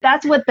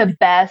that's what the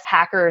best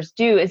hackers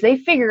do is they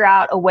figure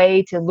out a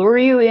way to lure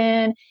you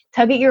in,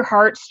 tug at your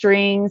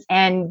heartstrings,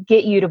 and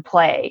get you to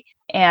play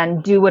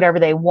and do whatever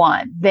they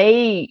want.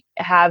 They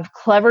have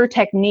clever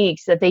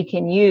techniques that they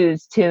can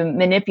use to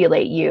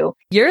manipulate you.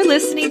 You're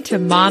listening to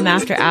Mom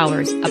After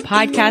Hours, a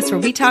podcast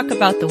where we talk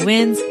about the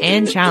wins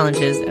and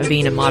challenges of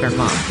being a modern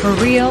mom.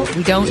 We're real,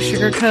 we don't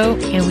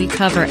sugarcoat, and we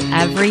cover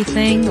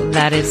everything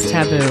that is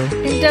taboo.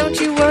 And don't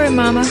you worry,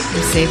 Mama,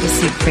 we saved a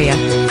seat for you.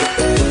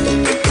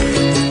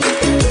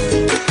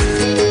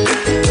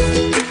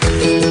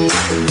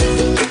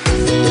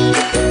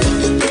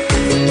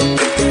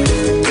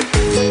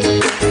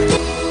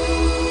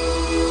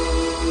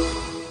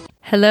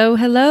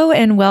 Hello,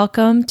 and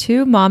welcome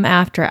to Mom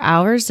After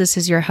Hours. This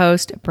is your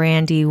host,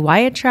 Brandy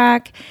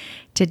Wyatrack.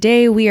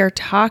 Today we are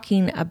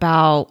talking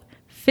about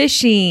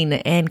fishing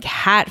and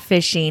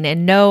catfishing.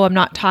 And no, I'm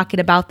not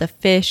talking about the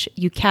fish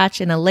you catch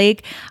in a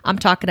lake. I'm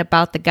talking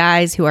about the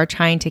guys who are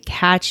trying to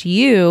catch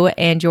you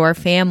and your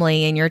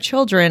family and your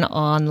children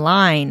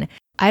online.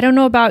 I don't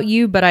know about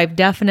you, but I've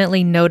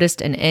definitely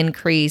noticed an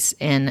increase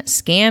in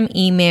scam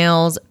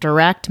emails,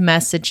 direct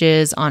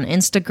messages on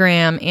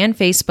Instagram and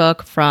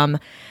Facebook from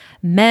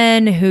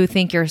men who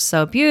think you're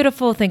so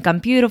beautiful, think I'm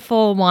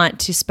beautiful,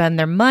 want to spend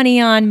their money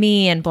on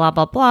me and blah,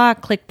 blah, blah.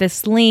 Click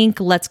this link.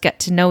 Let's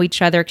get to know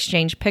each other,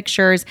 exchange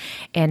pictures.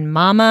 And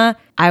mama,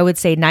 I would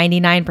say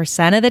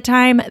 99% of the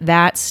time,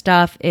 that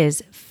stuff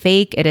is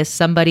fake. It is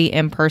somebody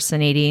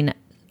impersonating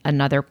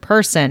another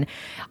person,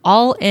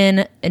 all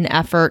in an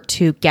effort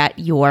to get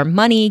your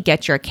money,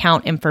 get your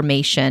account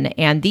information.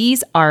 And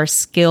these are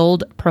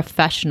skilled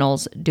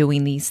professionals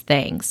doing these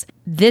things.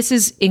 This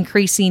is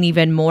increasing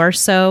even more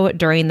so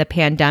during the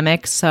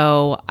pandemic.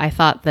 So I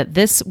thought that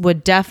this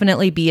would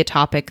definitely be a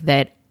topic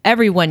that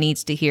everyone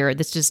needs to hear.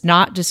 This does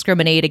not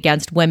discriminate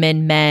against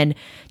women, men,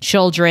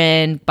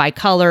 children, by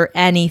color,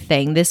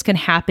 anything. This can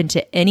happen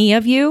to any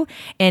of you.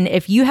 And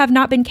if you have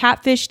not been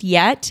catfished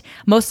yet,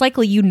 most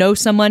likely you know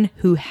someone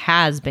who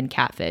has been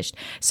catfished.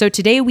 So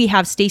today we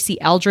have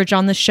Stacey Eldridge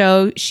on the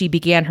show. She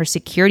began her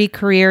security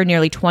career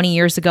nearly 20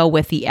 years ago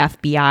with the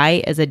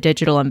FBI as a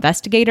digital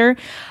investigator.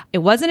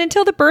 It wasn't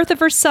until the birth of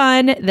her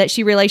son that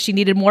she realized she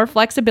needed more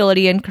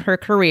flexibility in her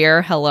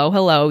career.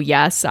 Hello.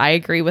 Yes, I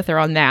agree with her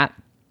on that.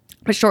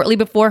 But shortly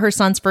before her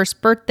son's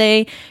first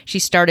birthday, she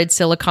started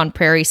Silicon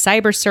Prairie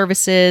Cyber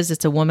Services.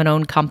 It's a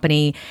woman-owned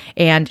company,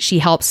 and she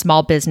helps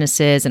small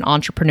businesses and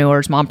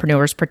entrepreneurs,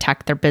 mompreneurs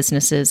protect their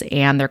businesses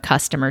and their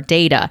customer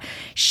data.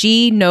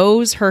 She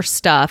knows her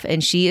stuff,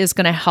 and she is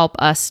going to help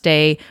us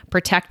stay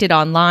protected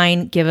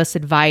online, give us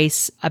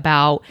advice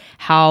about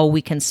how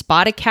we can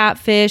spot a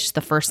catfish,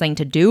 the first thing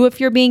to do if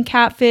you're being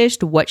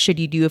catfished, what should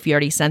you do if you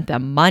already sent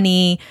them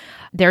money.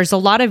 There's a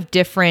lot of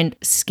different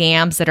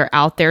scams that are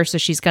out there. So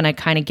she's going to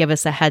kind of give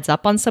us a heads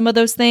up on some of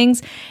those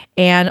things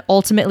and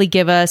ultimately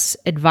give us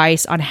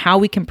advice on how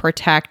we can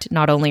protect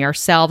not only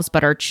ourselves,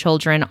 but our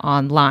children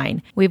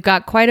online. We've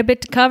got quite a bit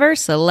to cover,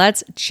 so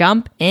let's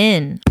jump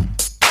in.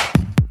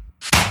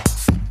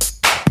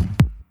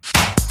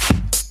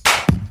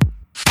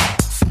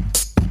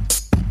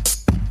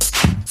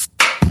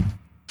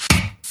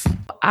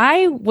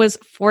 I was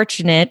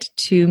fortunate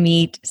to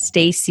meet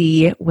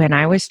Stacey when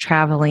I was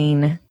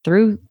traveling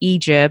through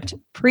Egypt,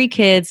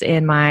 pre-kids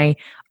in my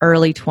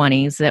early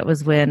 20s. That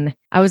was when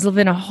I was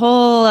living a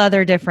whole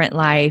other different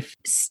life.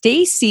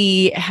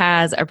 Stacey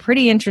has a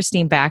pretty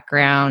interesting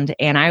background,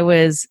 and I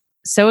was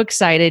so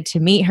excited to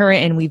meet her,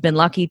 and we've been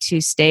lucky to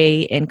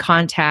stay in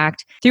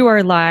contact through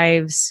our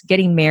lives,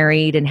 getting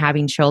married and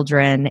having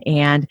children.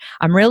 And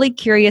I'm really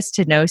curious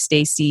to know,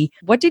 Stacey,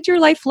 what did your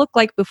life look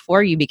like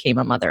before you became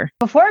a mother?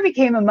 Before I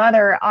became a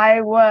mother,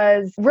 I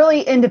was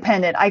really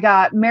independent. I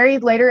got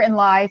married later in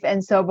life.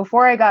 And so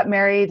before I got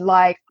married,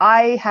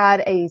 I had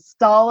a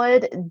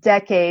solid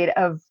decade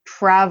of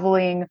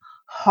traveling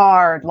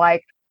hard.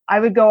 I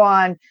would go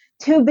on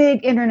 2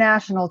 big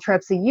international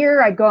trips a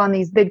year. I'd go on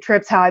these big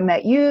trips, How I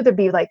Met You. There'd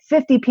be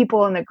 50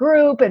 people in the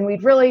group, and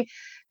we'd really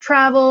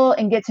travel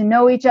and get to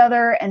know each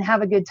other and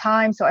have a good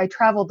time. So I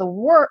traveled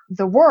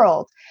the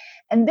world.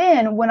 And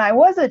then when I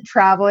wasn't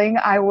traveling,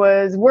 I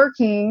was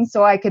working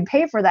so I could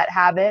pay for that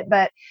habit.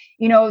 But,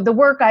 the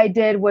work I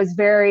did was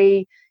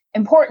very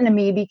important to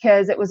me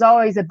because it was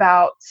always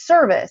about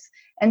service.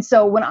 And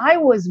so when I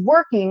was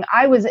working,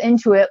 I was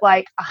into it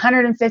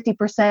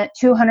 150%,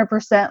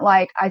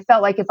 200%. I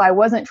felt like if I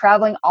wasn't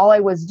traveling, all I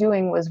was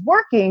doing was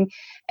working.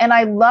 And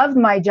I loved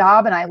my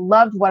job and I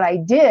loved what I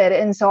did.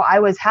 And so I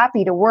was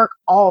happy to work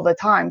all the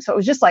time. So it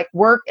was just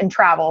work and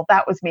travel.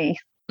 That was me.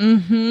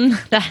 Mm-hmm.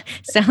 That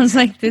sounds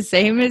like the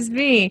same as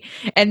me.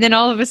 And then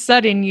all of a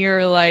sudden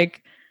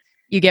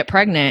you get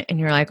pregnant and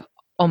you're like,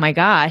 oh my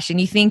gosh.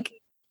 And you think,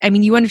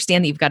 you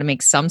understand that you've got to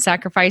make some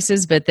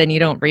sacrifices, but then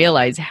you don't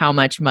realize how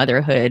much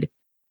motherhood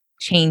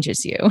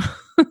changes you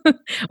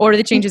or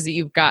the changes that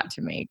you've got to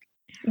make.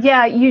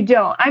 Yeah, you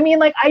don't. I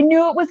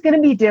knew it was going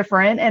to be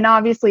different, and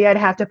obviously I'd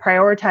have to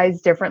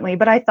prioritize differently,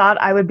 but I thought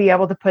I would be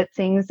able to put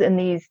things in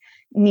these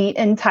neat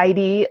and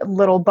tidy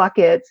little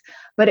buckets.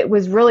 But it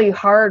was really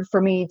hard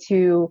for me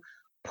to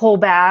pull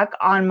back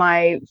on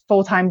my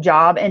full-time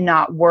job and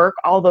not work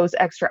all those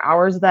extra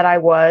hours that I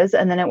was.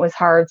 And then it was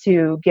hard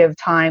to give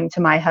time to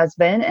my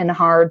husband and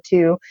hard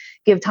to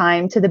give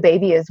time to the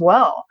baby as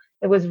well.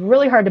 It was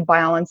really hard to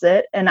balance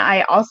it. And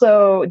I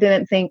also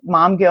didn't think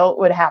mom guilt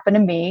would happen to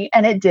me,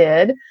 and it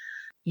did.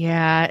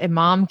 Yeah, and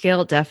mom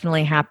guilt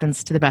definitely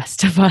happens to the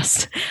best of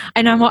us.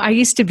 And I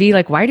used to be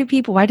like, why do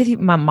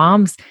my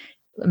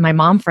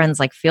mom friends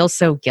like feel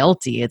so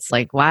guilty? It's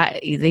like, why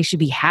they should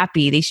be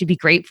happy, they should be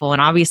grateful.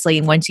 And obviously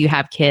once you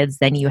have kids,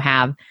 then you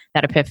have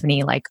that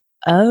epiphany like,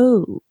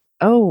 oh,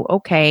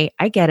 okay,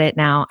 I get it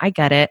now. I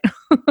get it.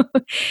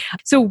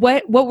 So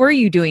what were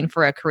you doing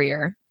for a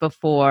career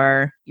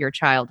before your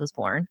child was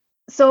born?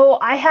 So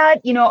I had,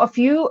 a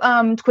few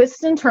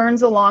twists and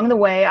turns along the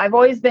way. I've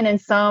always been in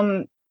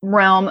some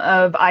realm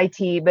of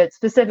IT, but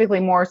specifically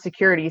more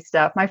security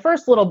stuff. My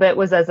first little bit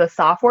was as a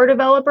software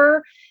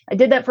developer. I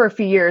did that for a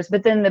few years,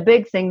 but then the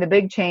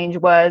big change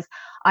was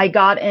I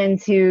got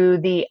into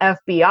the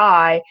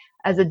FBI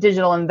as a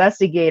digital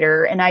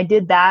investigator, and I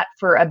did that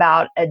for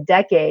about a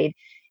decade.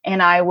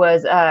 And I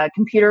was a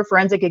computer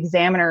forensic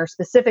examiner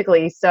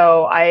specifically.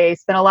 So I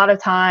spent a lot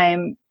of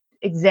time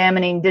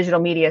examining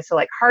digital media. So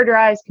like hard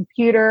drives,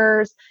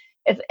 computers,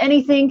 if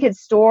anything could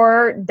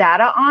store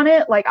data on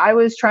it, like I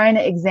was trying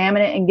to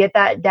examine it and get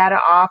that data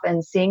off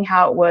and seeing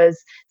how it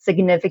was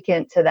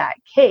significant to that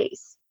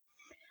case.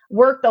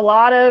 Worked a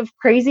lot of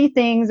crazy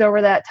things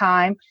over that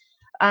time.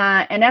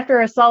 And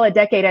after a solid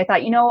decade, I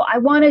thought, I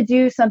want to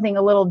do something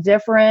a little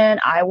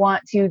different. I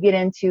want to get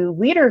into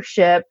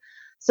leadership.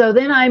 So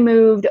then I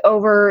moved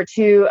over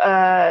to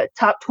a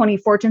top 20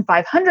 Fortune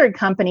 500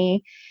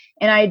 company,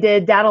 and I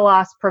did data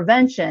loss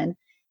prevention.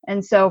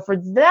 And so for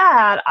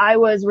that, I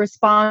was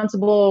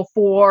responsible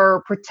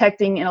for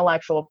protecting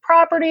intellectual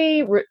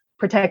property,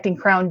 protecting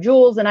crown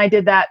jewels, and I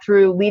did that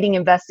through leading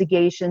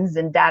investigations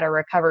and data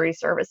recovery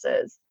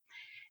services.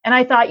 And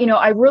I thought,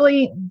 I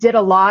really did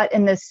a lot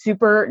in this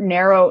super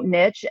narrow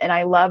niche, and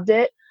I loved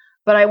it,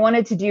 but I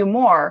wanted to do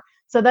more.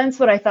 So that's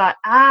what I thought,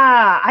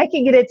 I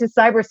can get into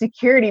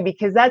cybersecurity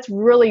because that's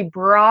really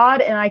broad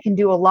and I can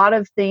do a lot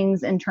of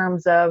things in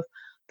terms of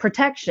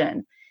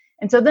protection.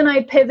 And so then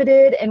I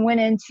pivoted and went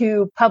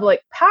into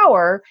public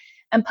power.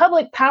 And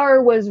public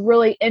power was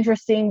really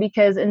interesting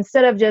because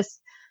instead of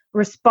just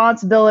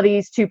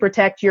responsibilities to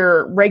protect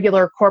your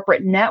regular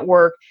corporate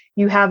network,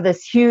 you have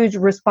this huge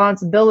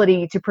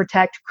responsibility to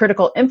protect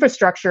critical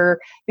infrastructure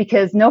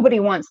because nobody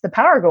wants the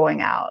power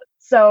going out.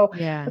 So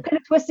Yeah. I kind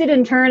of twisted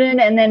and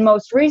turned. And then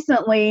most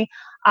recently,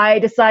 I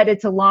decided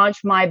to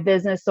launch my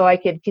business so I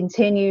could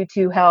continue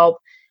to help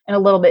in a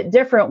little bit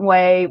different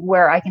way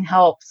where I can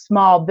help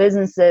small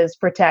businesses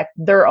protect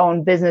their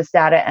own business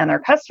data and their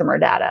customer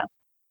data.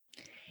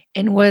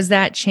 And was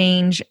that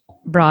change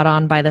brought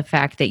on by the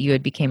fact that you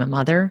had became a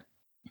mother?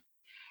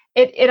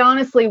 It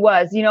honestly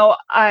was.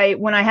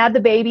 When I had the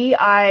baby,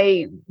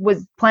 I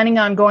was planning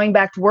on going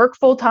back to work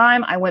full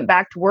time. I went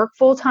back to work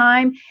full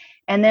time.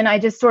 And then I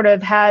just sort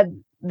of had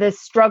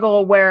this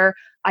struggle where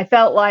I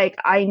felt like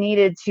I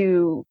needed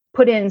to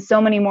put in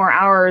so many more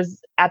hours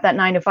at that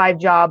 9-to-5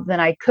 job than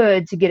I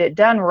could to get it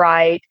done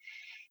right.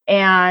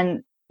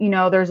 And,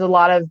 there's a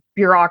lot of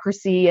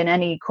bureaucracy in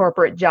any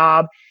corporate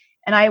job.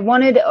 And I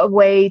wanted a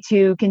way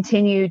to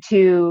continue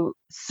to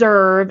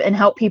serve and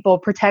help people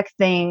protect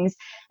things.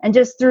 And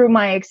just through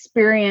my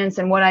experience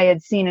and what I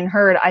had seen and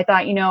heard, I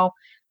thought,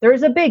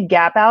 there's a big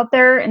gap out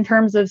there in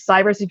terms of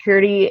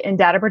cybersecurity and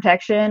data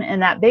protection. And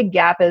that big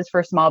gap is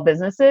for small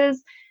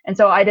businesses. And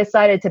so I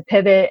decided to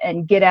pivot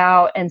and get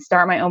out and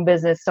start my own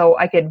business so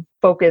I could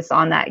focus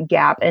on that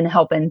gap and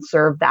help and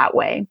serve that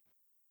way.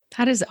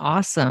 That is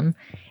awesome.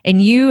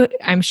 And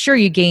I'm sure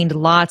you gained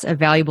lots of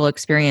valuable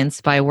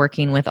experience by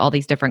working with all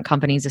these different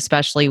companies,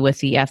 especially with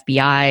the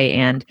FBI.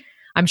 And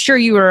I'm sure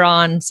you were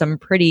on some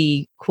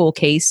pretty cool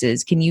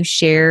cases. Can you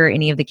share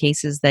any of the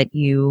cases that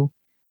you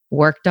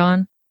worked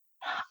on?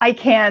 I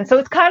can. So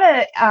it's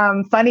kind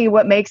of funny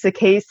what makes a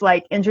case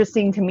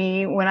interesting to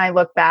me when I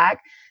look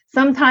back.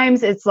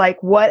 Sometimes it's like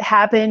what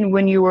happened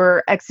when you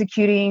were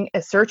executing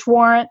a search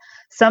warrant.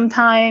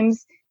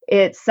 Sometimes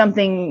it's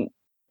something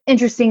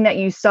interesting that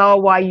you saw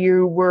while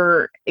you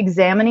were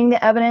examining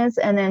the evidence.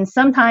 And then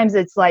sometimes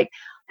it's like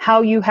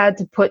how you had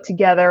to put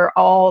together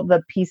all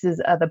the pieces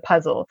of the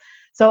puzzle.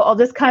 So I'll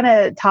just kind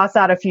of toss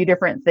out a few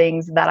different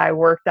things that I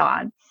worked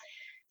on.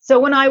 So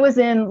when I was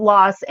in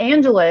Los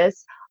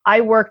Angeles, I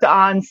worked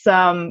on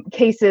some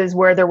cases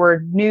where there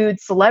were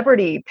nude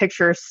celebrity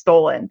pictures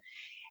stolen.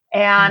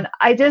 And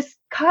I just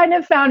kind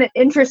of found it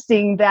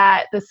interesting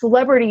that the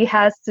celebrity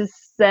has to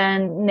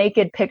send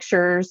naked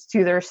pictures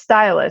to their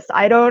stylist.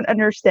 I don't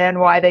understand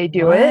why they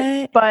do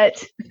it,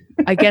 but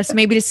I guess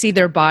maybe to see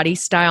their body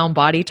style and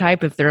body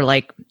type. If they're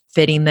like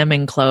fitting them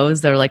in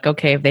clothes, they're like,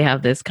 okay, if they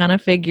have this kind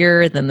of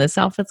figure, then this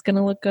outfit's going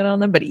to look good on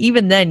them. But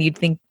even then you'd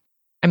think,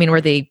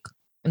 were they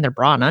in their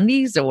bra and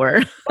undies or?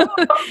 These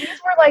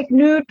were like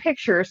nude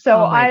pictures. So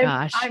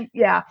gosh.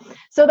 Yeah.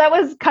 So that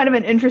was kind of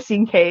an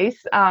interesting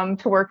case to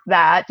work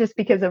that just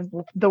because of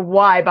the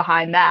why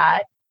behind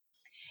that.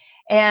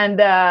 And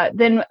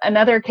then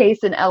another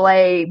case in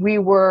LA, we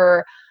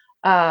were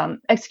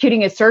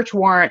executing a search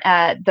warrant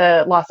at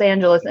the Los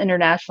Angeles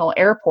International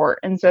Airport.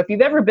 And so if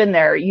you've ever been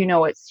there, you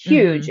know it's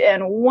huge.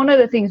 And one of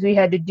the things we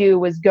had to do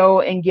was go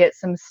and get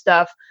some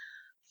stuff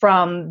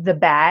from the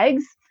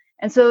bags.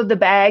 And so the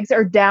bags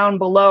are down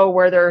below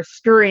where they're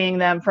scurrying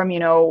them from,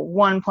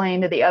 one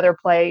plane to the other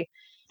plane.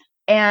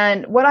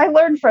 And what I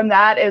learned from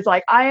that is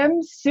like, I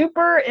am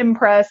super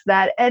impressed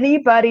that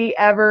anybody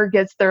ever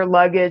gets their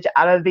luggage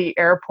out of the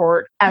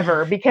airport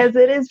ever, because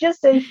it is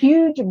just a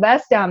huge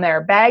mess down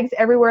there. Bags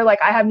everywhere. Like,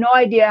 I have no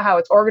idea how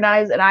it's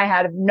organized, and I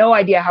had no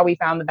idea how we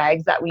found the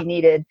bags that we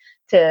needed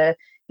to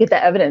get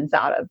the evidence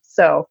out of.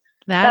 So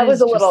that was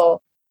a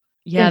little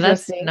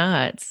that's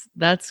nuts.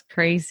 That's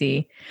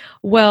crazy.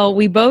 Well,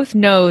 we both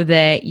know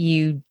that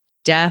you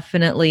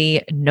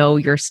definitely know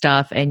your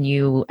stuff, and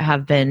you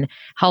have been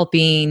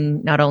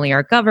helping not only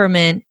our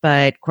government,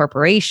 but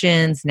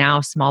corporations,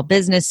 now small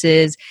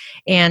businesses.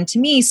 And to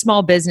me,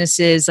 small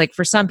businesses, like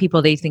for some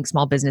people, they think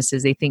small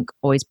businesses, they think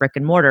always brick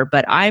and mortar.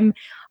 But I'm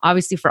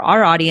obviously, for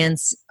our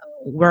audience,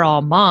 we're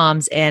all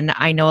moms. And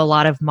I know a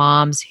lot of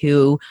moms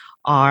who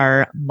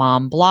are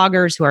mom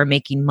bloggers who are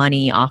making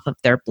money off of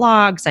their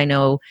blogs. I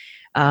know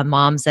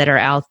moms that are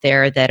out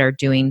there that are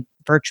doing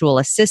virtual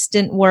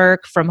assistant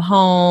work from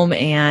home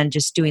and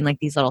just doing like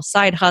these little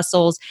side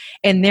hustles.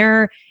 And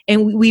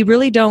we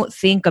really don't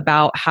think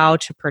about how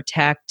to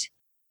protect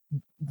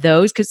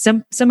those, because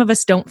some of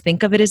us don't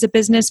think of it as a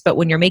business, but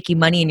when you're making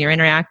money and you're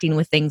interacting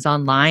with things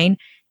online,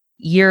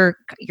 you're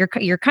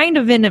kind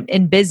of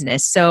in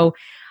business. So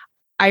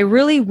I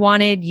really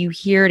wanted you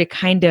here to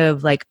kind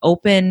of like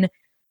open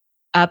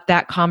up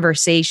that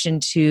conversation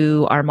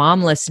to our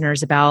mom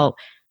listeners about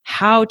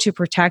how to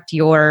protect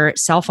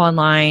yourself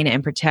online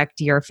and protect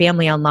your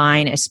family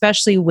online,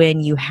 especially when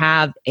you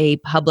have a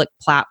public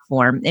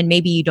platform and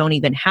maybe you don't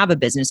even have a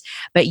business,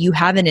 but you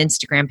have an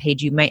Instagram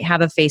page, you might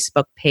have a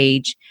Facebook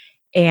page,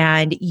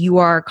 and you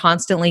are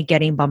constantly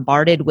getting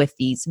bombarded with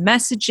these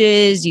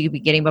messages. You could be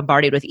getting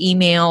bombarded with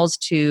emails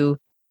to,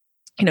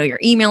 your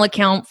email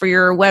account for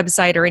your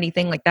website or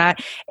anything like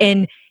that.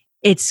 And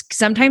it's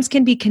sometimes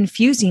can be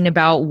confusing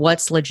about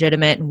what's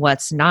legitimate and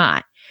what's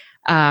not.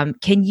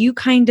 Can you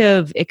kind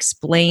of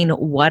explain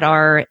what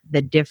are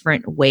the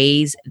different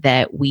ways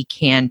that we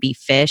can be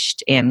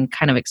phished, and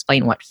kind of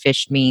explain what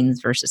phished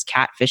means versus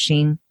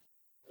catfishing?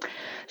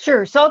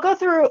 Sure. So I'll go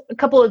through a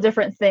couple of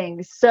different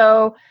things.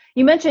 So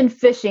you mentioned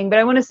phishing, but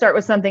I want to start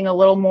with something a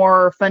little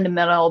more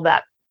fundamental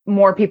that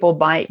more people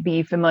might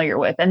be familiar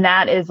with. And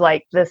that is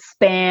like the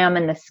spam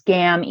and the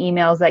scam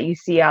emails that you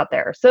see out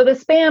there. So the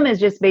spam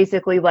is just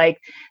basically like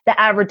the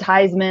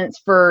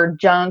advertisements for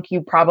junk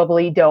you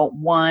probably don't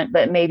want,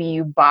 but maybe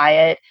you buy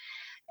it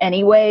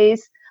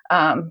anyways,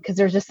 because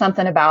there's just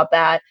something about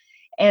that.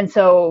 And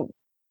so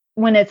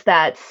when it's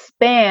that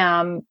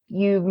spam,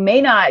 you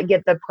may not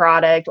get the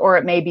product, or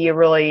it may be a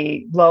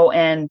really low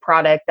end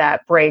product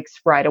that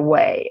breaks right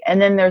away. And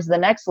then there's the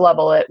next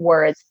level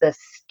where it's the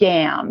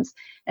scams.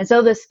 And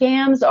so the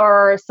scams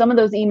are some of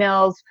those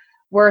emails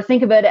where,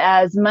 think of it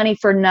as money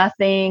for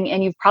nothing.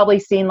 And you've probably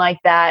seen like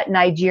that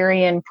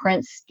Nigerian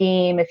prince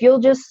scheme. If you'll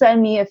just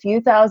send me a few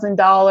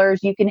 $1,000s,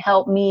 you can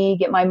help me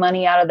get my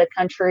money out of the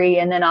country,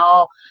 and then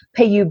I'll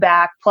pay you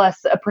back plus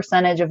a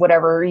percentage of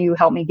whatever you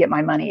help me get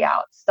my money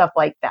out, stuff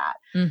like that.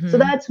 Mm-hmm. So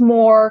that's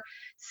more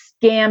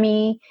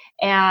scammy.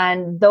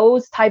 And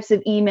those types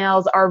of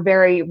emails are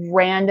very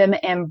random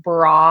and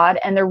broad,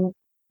 and they're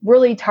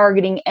really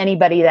targeting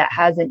anybody that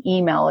has an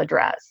email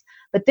address.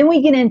 But then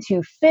we get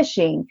into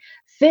phishing.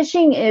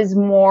 Phishing is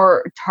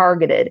more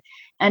targeted,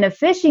 and a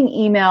phishing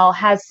email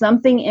has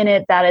something in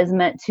it that is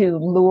meant to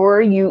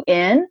lure you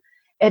in.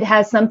 It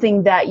has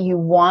something that you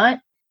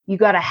want. You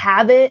got to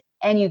have it,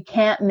 and you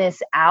can't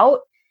miss out.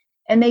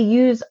 And they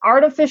use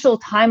artificial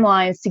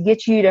timelines to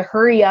get you to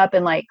hurry up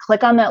and like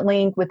click on that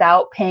link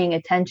without paying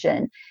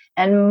attention.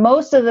 And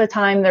most of the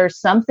time, there's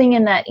something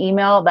in that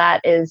email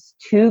that is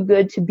too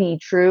good to be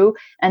true.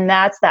 And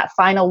that's that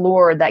final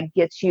lure that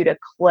gets you to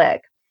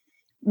click.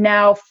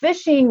 Now,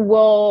 phishing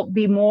will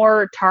be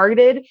more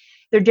targeted.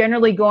 They're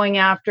generally going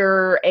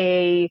after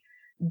a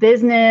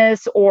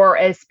business or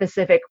a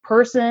specific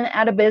person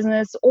at a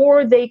business,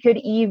 or they could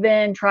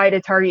even try to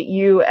target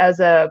you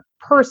as a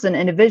person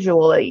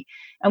individually.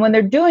 And when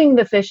they're doing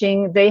the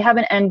phishing, they have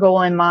an end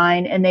goal in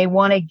mind, and they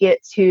want to get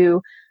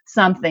to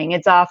something.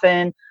 It's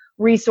often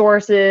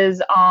resources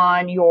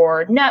on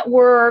your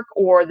network,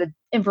 or the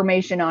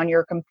information on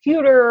your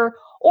computer,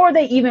 or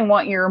they even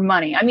want your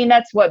money. I mean,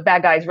 that's what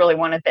bad guys really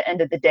want at the end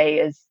of the day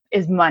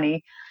is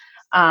money.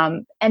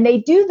 And they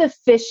do the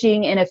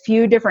phishing in a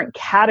few different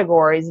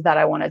categories that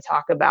I want to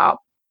talk about.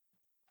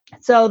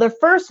 So the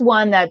first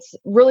one that's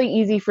really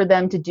easy for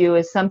them to do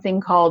is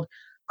something called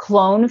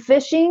clone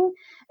phishing.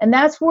 And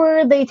that's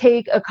where they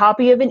take a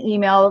copy of an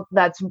email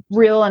that's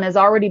real and has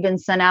already been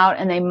sent out,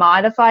 and they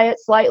modify it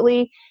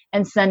slightly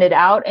and send it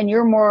out. And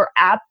you're more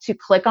apt to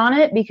click on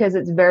it because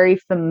it's very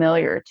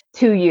familiar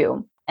to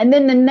you. And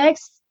then the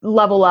next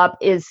level up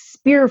is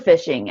spear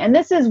phishing. And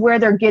this is where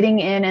they're getting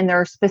in and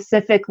they're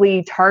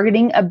specifically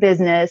targeting a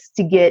business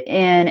to get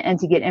in and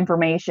to get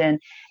information.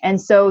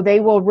 And so they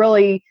will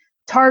really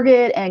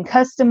target and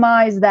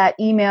customize that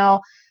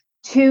email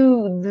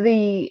to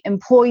the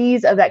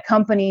employees of that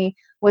company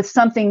with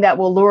something that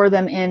will lure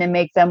them in and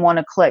make them want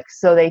to click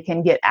so they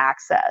can get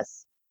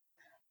access.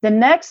 The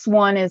next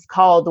one is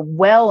called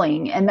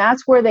whaling, and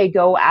that's where they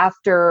go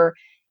after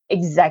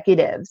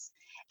executives.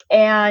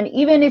 And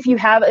even if you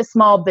have a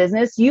small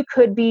business, you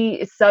could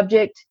be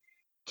subject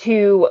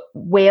to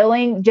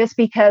whaling just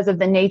because of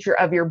the nature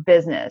of your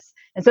business.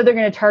 And so they're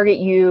going to target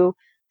you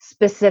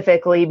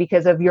specifically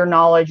because of your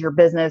knowledge, your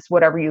business,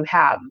 whatever you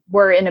have.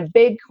 Where in a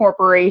big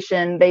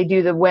corporation, they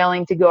do the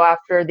whaling to go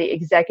after the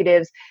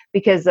executives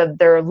because of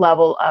their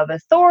level of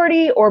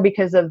authority or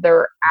because of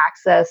their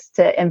access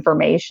to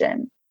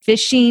information.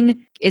 Phishing,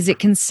 is it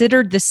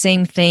considered the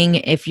same thing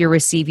if you're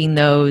receiving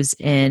those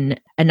in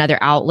another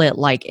outlet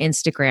like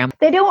Instagram?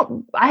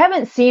 I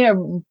haven't seen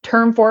a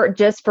term for it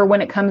just for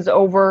when it comes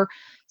over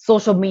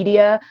social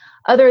media,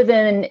 other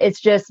than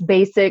it's just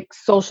basic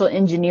social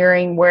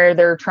engineering where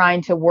they're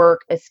trying to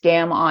work a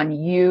scam on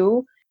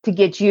you to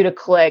get you to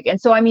click. And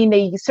so, I mean,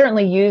 they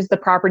certainly use the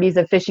properties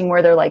of phishing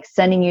where they're like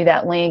sending you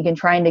that link and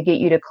trying to get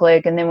you to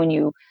click. And then when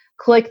you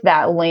click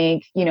that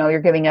link,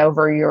 you're giving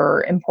over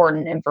your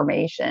important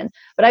information.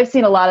 But I've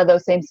seen a lot of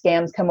those same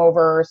scams come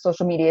over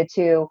social media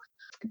too,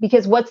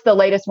 because what's the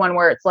latest one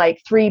where it's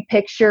like 3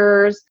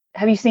 pictures?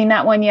 Have you seen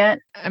that one yet?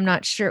 I'm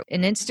not sure.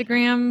 In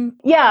Instagram?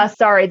 Yeah,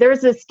 sorry.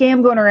 There's a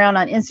scam going around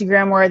on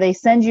Instagram where they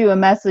send you a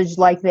message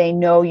like they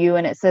know you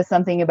and it says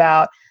something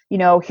about,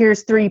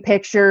 here's 3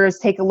 pictures,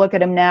 take a look at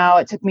them now.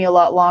 It took me a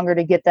lot longer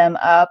to get them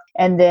up.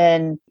 And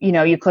then,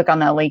 you click on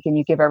that link and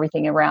you give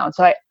everything around.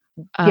 So I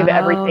give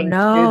everything to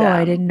them.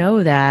 I didn't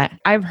know that.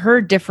 I've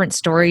heard different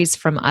stories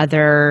from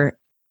other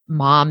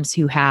moms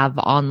who have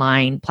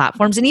online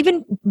platforms and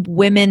even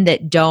women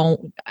that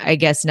don't, I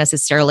guess,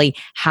 necessarily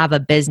have a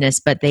business,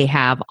 but they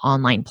have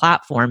online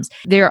platforms.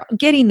 They're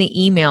getting the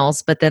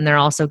emails, but then they're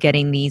also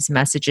getting these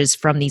messages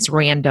from these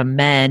random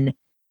men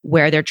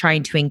where they're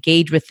trying to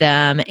engage with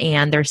them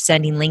and they're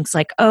sending links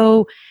like,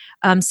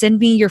 send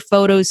me your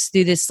photos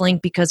through this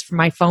link because for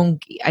my phone,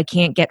 I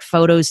can't get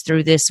photos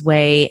through this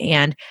way.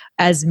 And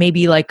as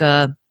maybe like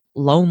a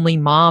lonely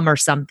mom or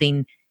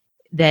something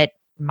that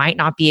might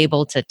not be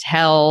able to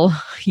tell,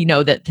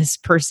 that this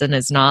person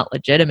is not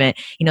legitimate,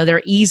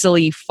 they're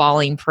easily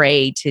falling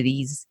prey to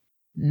these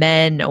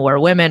men or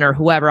women or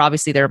whoever.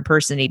 Obviously, they're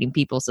impersonating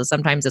people. So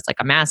sometimes it's like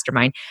a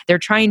mastermind. They're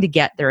trying to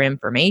get their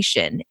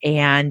information.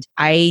 And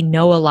I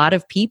know a lot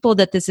of people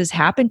that this has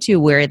happened to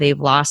where they've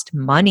lost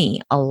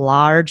money, a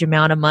large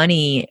amount of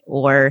money,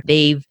 or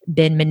they've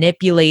been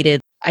manipulated.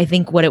 I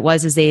think what it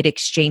was is they had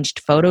exchanged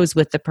photos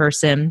with the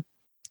person.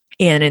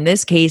 And in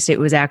this case, it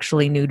was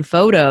actually nude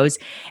photos.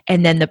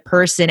 And then the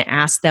person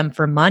asked them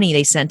for money.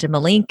 They sent him a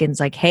link and it's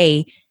like,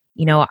 hey,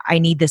 I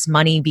need this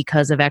money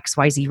because of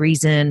XYZ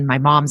reason. My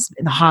mom's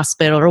in the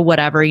hospital or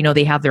whatever.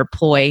 They have their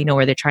ploy,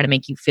 where they're trying to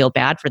make you feel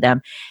bad for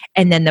them.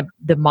 And then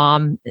the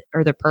mom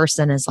or the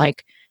person is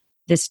like,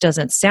 this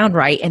doesn't sound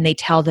right. And they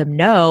tell them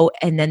no.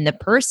 And then the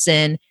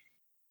person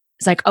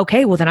is like,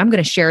 okay, well then I'm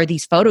going to share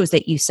these photos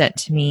that you sent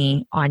to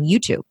me on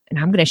YouTube and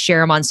I'm going to share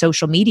them on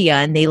social media.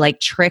 And they like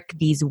trick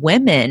these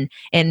women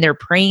and they're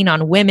preying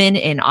on women.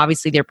 And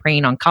obviously they're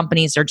preying on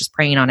companies. They're just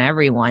preying on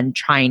everyone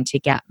trying to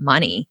get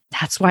money.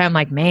 That's why I'm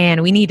like,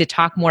 man, we need to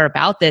talk more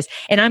about this.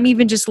 And I'm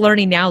even just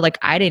learning now, like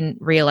I didn't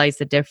realize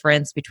the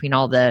difference between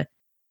all the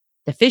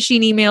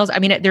phishing emails. I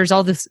mean, there's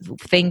all these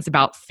things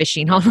about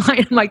phishing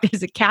online. I'm like,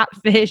 there's a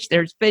catfish,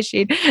 there's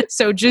phishing.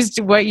 So just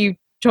what you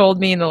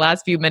told me in the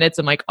last few minutes,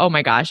 I'm like, oh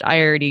my gosh,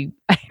 I already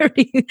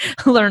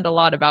learned a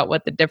lot about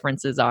what the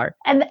differences are.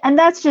 And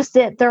that's just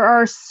it. There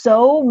are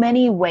so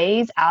many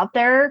ways out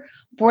there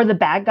for the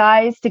bad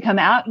guys to come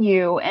at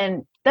you.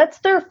 And that's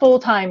their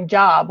full-time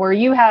job where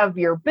you have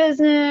your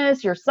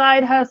business, your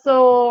side hustle,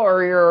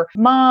 or your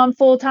mom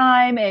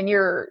full-time, and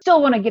you're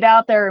still want to get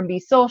out there and be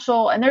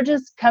social. And they're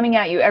just coming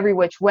at you every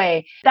which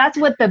way. That's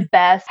what the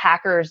best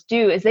hackers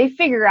do is they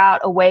figure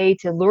out a way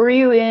to lure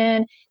you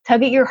in,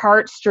 tug at your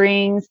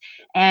heartstrings,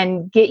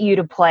 and get you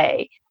to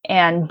play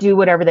and do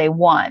whatever they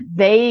want.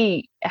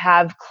 They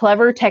have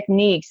clever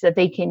techniques that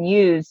they can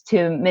use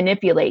to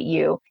manipulate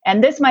you.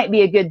 And this might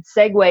be a good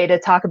segue to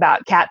talk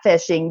about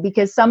catfishing,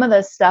 because some of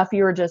the stuff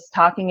you were just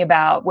talking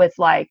about with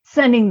like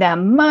sending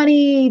them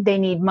money, they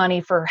need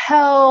money for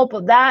help,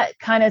 that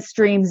kind of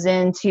streams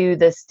into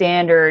the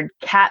standard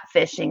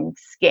catfishing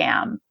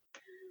scam.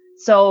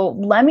 So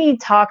let me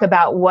talk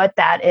about what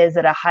that is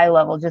at a high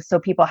level, just so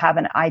people have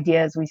an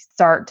idea as we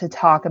start to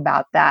talk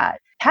about that.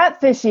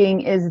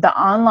 Catfishing is the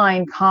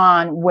online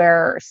con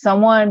where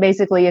someone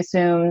basically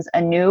assumes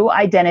a new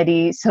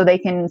identity so they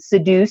can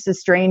seduce a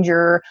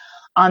stranger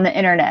on the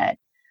internet.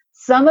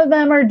 Some of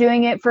them are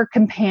doing it for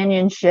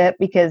companionship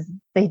because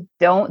they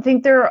don't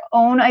think their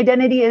own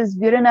identity is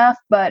good enough,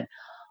 but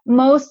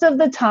most of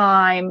the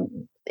time,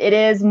 it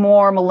is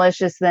more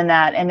malicious than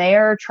that. And they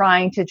are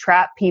trying to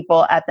trap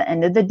people at the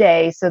end of the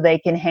day so they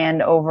can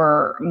hand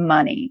over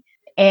money.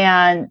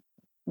 And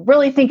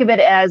really think of it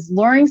as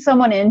luring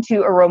someone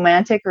into a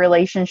romantic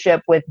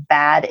relationship with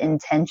bad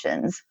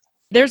intentions.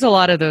 There's a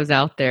lot of those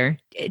out there.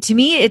 To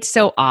me, it's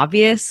so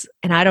obvious.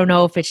 And I don't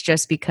know if it's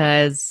just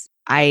because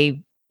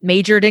I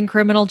majored in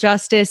criminal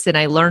justice and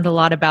I learned a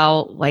lot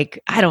about, like,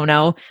 I don't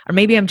know, or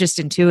maybe I'm just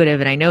intuitive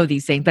and I know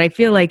these things, but I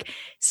feel like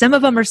some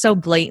of them are so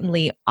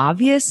blatantly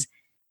obvious,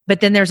 but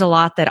then there's a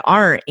lot that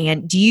aren't.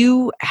 And do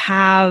you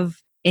have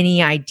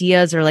any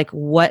ideas or like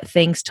what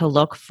things to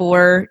look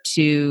for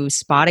to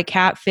spot a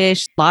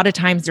catfish? A lot of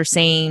times they're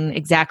saying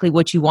exactly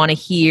what you want to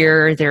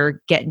hear.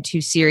 They're getting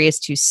too serious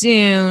too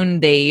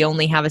soon. They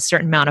only have a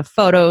certain amount of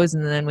photos.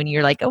 And then when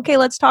you're like, okay,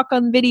 let's talk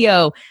on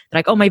video, they're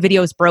like, oh, my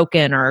video is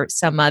broken or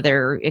some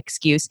other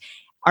excuse.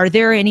 Are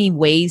there any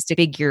ways to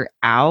figure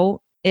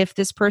out if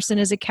this person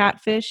is a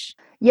catfish?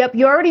 Yep,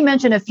 you already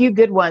mentioned a few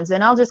good ones,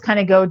 and I'll just kind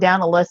of go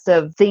down a list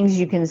of things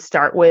you can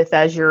start with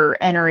as you're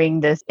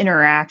entering this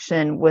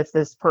interaction with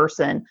this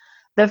person.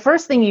 The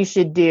first thing you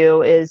should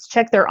do is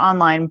check their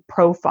online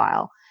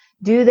profile.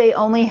 Do they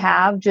only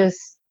have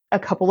just a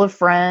couple of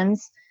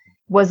friends?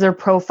 Was their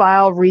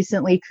profile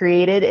recently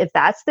created? If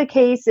that's the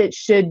case, it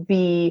should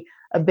be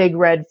a big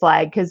red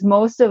flag, because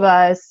most of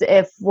us,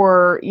 if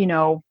we're,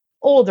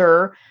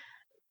 older,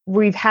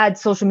 we've had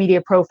social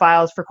media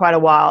profiles for quite a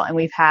while and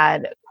we've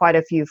had quite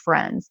a few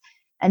friends.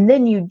 And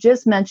then you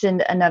just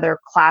mentioned another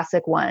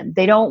classic one.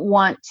 They don't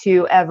want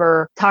to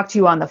ever talk to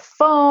you on the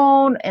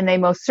phone, and they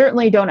most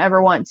certainly don't ever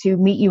want to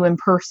meet you in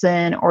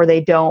person, or they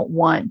don't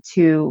want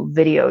to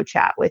video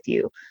chat with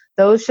you.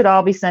 Those should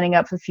all be sending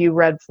up a few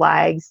red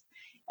flags.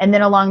 And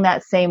then along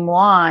that same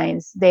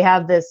lines, they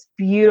have this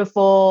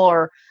beautiful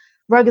or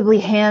ruggedly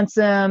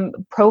handsome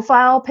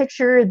profile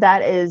picture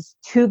that is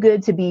too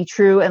good to be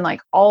true. And like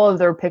all of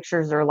their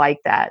pictures are like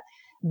that.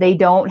 They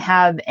don't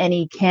have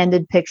any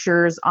candid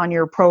pictures on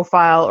your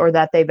profile or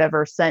that they've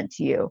ever sent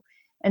to you.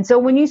 And so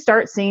when you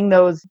start seeing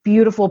those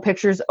beautiful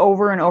pictures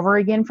over and over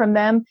again from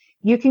them,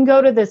 you can go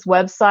to this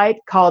website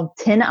called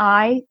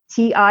tineye.com,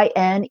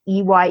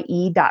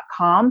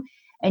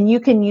 and you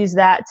can use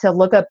that to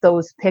look up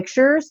those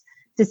pictures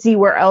to see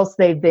where else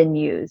they've been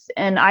used.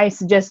 And I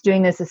suggest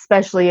doing this,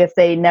 especially if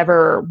they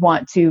never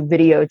want to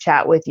video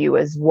chat with you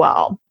as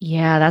well.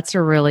 Yeah, that's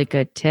a really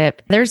good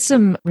tip. There's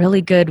some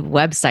really good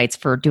websites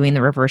for doing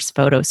the reverse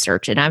photo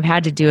search. And I've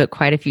had to do it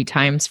quite a few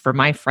times for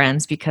my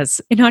friends, because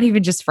not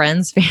even just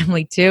friends,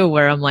 family too,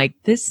 where I'm like,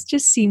 this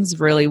just seems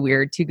really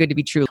weird, too good to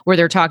be true, where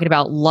they're talking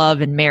about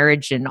love and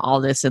marriage and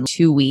all this in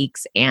 2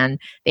 weeks and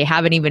they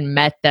haven't even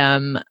met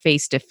them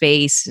face to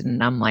face.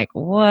 And I'm like,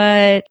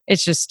 what?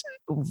 It's just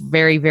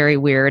very, very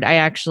weird.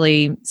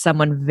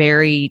 Someone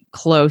very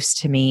close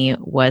to me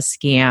was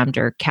scammed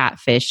or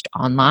catfished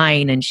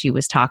online, and she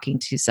was talking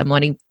to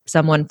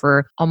someone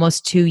for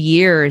almost 2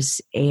 years.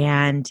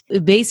 And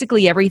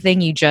basically everything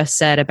you just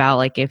said about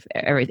like if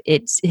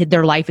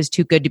their life is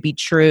too good to be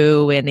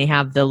true and they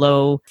have the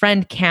low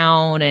friend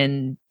count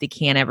and they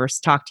can't ever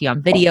talk to you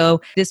on video.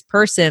 This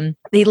person,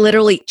 they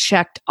literally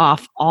checked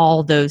off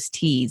all those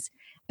T's,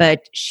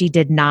 but she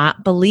did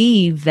not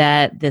believe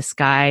that this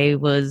guy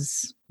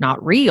was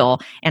not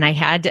real. And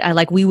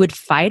we would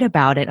fight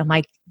about it. I'm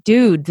like,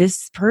 dude,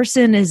 this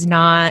person is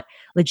not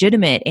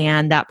legitimate.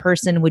 And that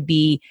person would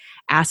be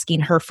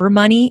asking her for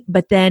money.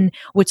 But then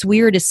what's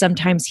weird is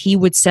sometimes he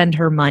would send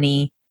her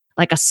money,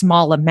 like a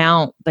small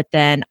amount, but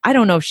then I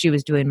don't know if she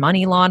was doing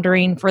money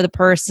laundering for the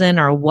person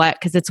or what,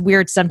 because it's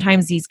weird.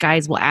 Sometimes these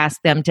guys will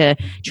ask them to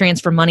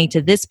transfer money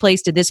to this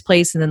place, and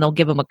then they'll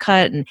give them a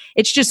cut. And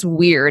it's just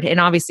weird. And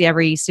obviously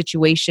every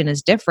situation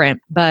is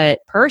different,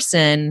 but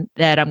person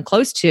that I'm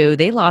close to,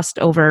 they lost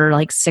over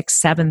like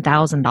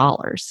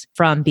 $6,000-$7,000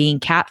 from being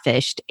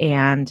catfished.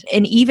 And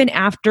even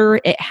after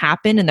it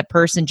happened and the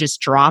person just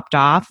dropped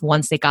off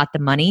once they got the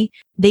money,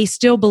 they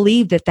still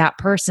believe that that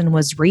person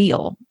was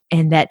real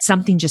and that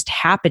something just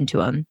happened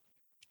to him.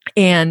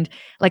 And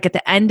like at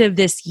the end of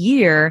this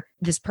year,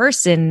 this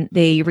person,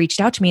 they reached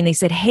out to me and they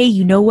said, hey,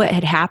 you know what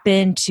had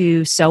happened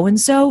to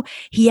so-and-so?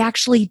 He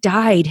actually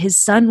died. His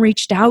son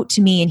reached out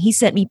to me and he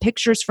sent me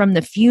pictures from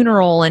the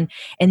funeral and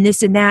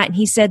this and that. And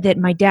he said that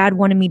my dad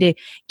wanted me to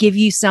give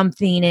you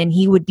something and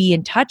he would be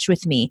in touch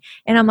with me.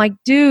 And I'm like,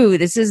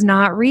 dude, this is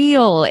not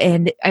real.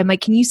 And I'm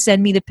like, can you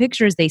send me the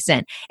pictures they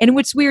sent? And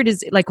what's weird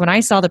is like when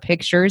I saw the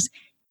pictures,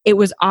 it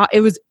was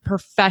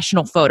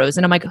professional photos.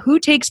 And I'm like, who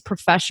takes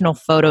professional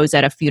photos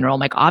at a funeral? I'm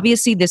like,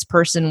 obviously this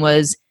person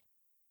was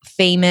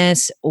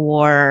famous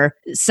or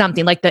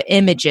something, like the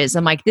images.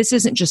 I'm like, this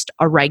isn't just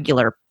a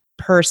regular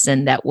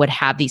person that would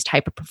have these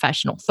type of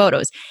professional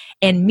photos.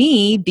 And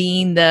me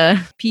being the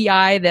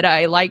PI that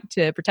I like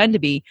to pretend to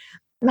be,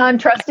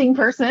 non-trusting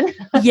person.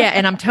 Yeah,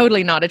 and I'm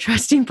totally not a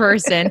trusting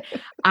person.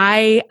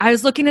 I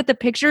was looking at the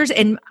pictures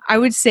and I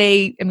would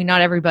say, I mean,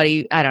 not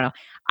everybody, I don't know.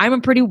 I'm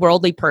a pretty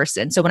worldly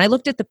person. So when I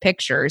looked at the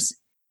pictures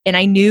and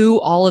I knew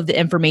all of the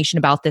information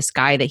about this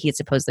guy that he had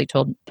supposedly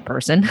told the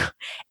person,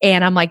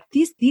 and I'm like,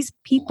 these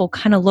people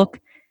kind of look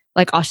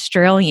like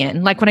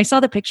Australian. Like when I saw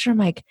the picture, I'm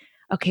like,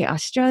 okay,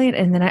 Australian.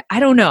 And then I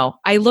don't know.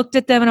 I looked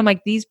at them and I'm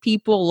like, these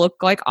people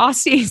look like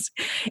Aussies.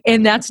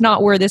 And that's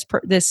not where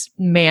this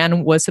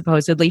man was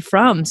supposedly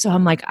from. So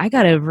I'm like, I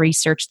got to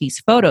research these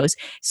photos.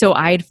 So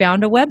I had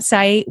found a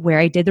website where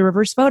I did the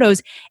reverse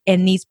photos,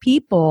 and these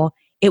people,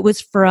 it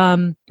was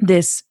from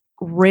this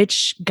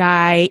rich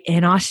guy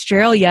in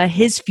Australia,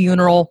 his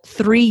funeral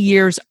 3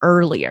 years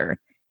earlier.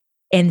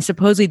 And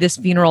supposedly this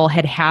funeral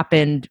had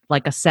happened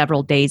like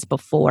several days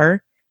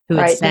before. Who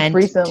had Right, just sent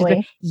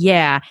recently.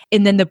 yeah.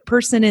 And then the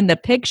person in the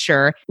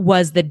picture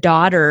was the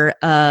daughter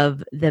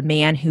of the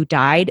man who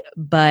died.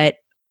 But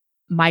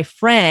my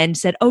friend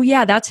said, oh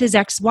yeah, that's his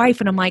ex-wife.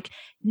 And I'm like,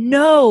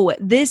 no,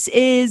 this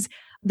is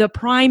the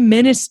Prime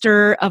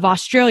Minister of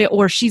Australia,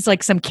 or she's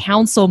like some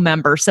council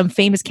member, some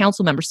famous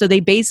council member. So they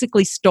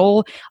basically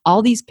stole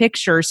all these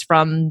pictures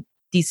from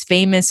these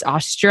famous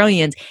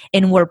Australians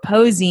and were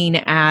posing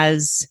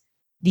as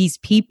these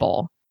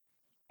people.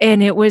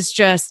 And it was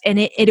just, and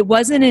it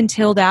wasn't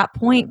until that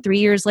point, 3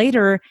 years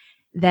later,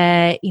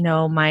 that,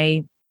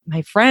 my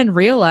friend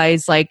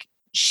realized like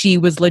she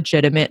was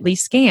legitimately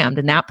scammed,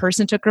 and that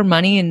person took her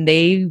money and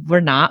they were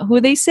not who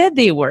they said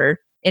they were.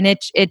 And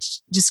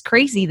it's just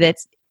crazy that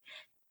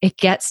it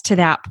gets to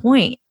that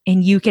point,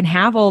 and you can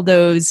have all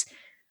those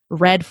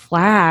red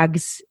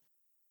flags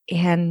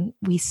and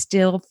we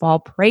still fall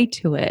prey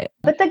to it.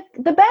 But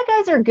the bad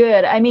guys are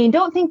good. I mean,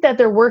 don't think that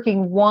they're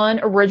working one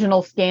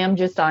original scam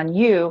just on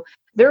you.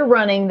 They're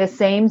running the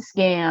same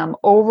scam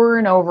over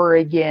and over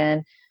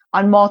again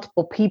on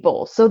multiple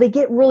people. So they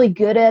get really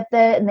good at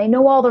that, and they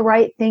know all the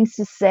right things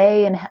to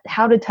say and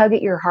how to tug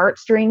at your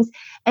heartstrings,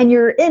 and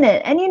you're in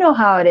it, and you know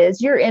how it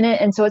is. You're in it.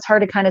 And so it's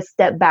hard to kind of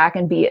step back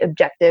and be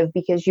objective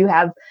because you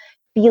have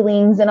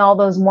feelings and all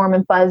those warm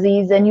and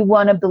fuzzies, and you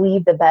want to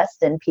believe the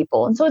best in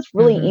people. And so it's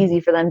really easy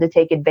for them to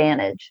take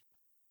advantage.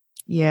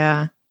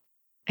 Yeah.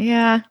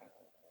 Yeah.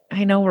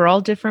 I know we're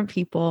all different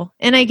people.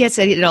 And I guess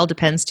it all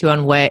depends too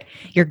on what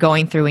you're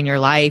going through in your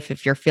life.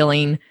 If you're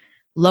feeling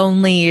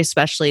lonely,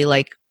 especially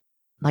like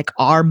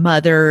our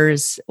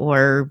mothers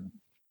or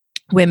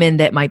women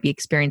that might be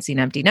experiencing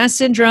empty nest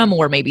syndrome,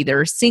 or maybe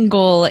they're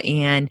single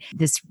and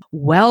this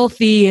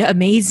wealthy,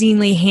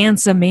 amazingly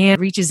handsome man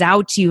reaches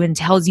out to you and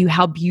tells you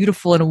how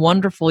beautiful and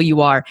wonderful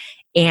you are.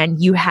 And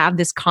you have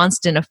this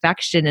constant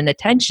affection and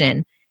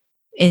attention,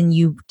 and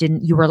you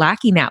were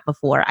lacking that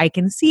before. I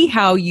can see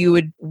how you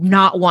would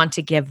not want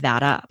to give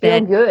that up.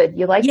 Feel good.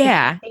 You like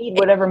to feed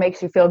whatever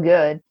makes you feel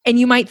good. And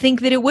you might think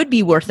that it would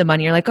be worth the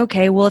money. You're like,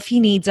 okay, well, if he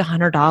needs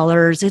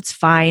 $100, it's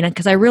fine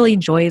because I really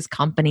enjoy his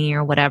company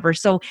or whatever.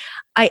 So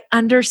I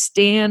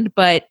understand,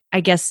 but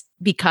I guess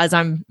because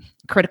I'm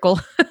critical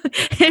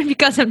and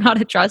because I'm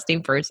not a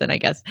trusting person, I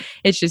guess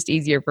it's just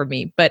easier for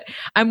me. But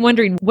I'm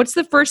wondering, what's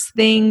the first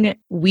thing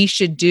we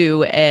should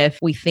do if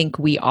we think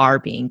we are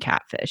being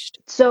catfished?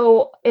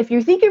 So if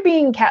you think you're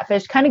being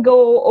catfished, kind of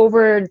go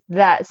over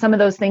some of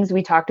those things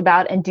we talked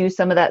about and do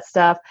some of that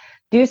stuff.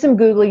 Do some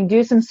Googling,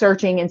 do some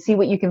searching, and see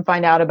what you can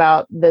find out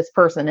about this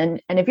person.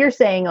 And if you're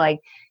saying like,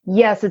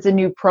 yes, it's a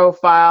new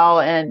profile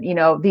and,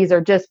 these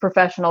are just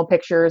professional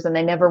pictures and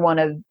they never want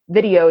to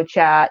video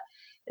chat,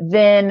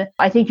 then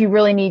I think you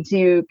really need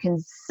to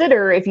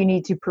consider if you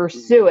need to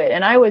pursue it.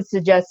 And I would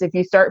suggest if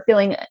you start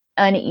feeling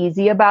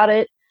uneasy about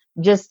it,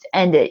 just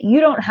end it.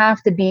 You don't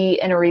have to be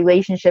in a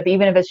relationship,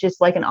 even if it's just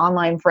like an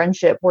online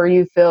friendship where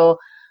you feel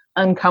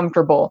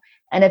uncomfortable.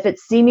 And if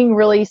it's seeming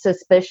really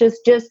suspicious,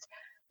 just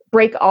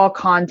break all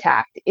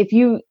contact. If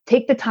you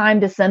take the time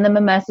to send them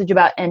a message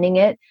about ending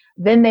it,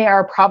 then they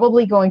are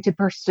probably going to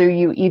pursue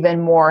you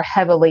even more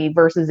heavily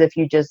versus if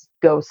you just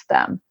ghost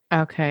them.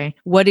 Okay.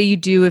 What do you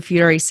do if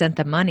you already sent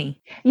them money?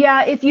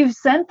 Yeah, if you've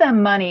sent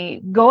them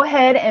money, go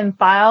ahead and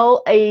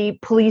file a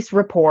police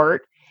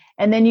report.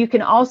 And then you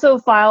can also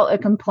file a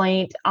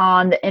complaint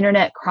on the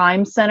Internet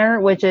Crime Center,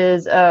 which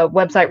is a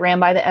website ran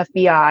by the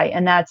FBI,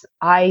 and that's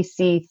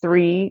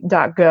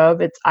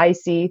ic3.gov. It's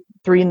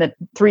ic3 and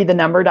the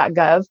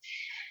number.gov.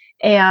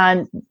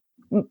 And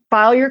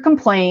file your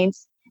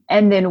complaints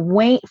and then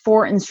wait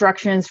for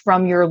instructions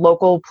from your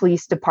local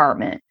police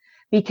department,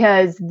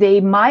 because they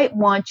might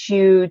want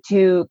you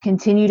to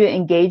continue to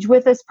engage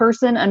with this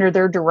person under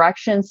their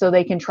direction so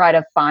they can try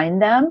to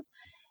find them,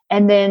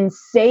 and then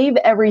save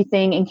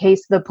everything in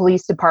case the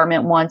police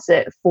department wants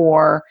it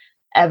for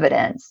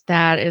evidence.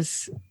 That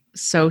is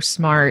so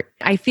smart.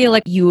 I feel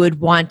like you would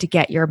want to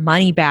get your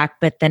money back,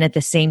 but then at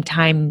the same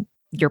time,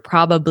 you're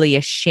probably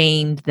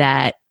ashamed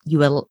that you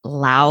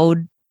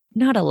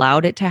not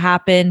allowed it to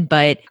happen.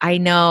 But I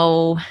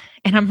know,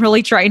 and I'm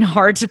really trying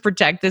hard to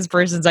protect this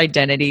person's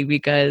identity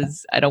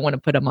because I don't want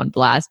to put them on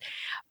blast.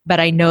 But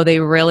I know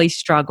they really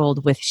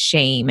struggled with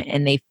shame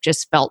and they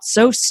just felt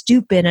so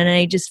stupid. And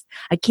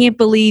I can't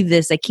believe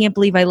this. I can't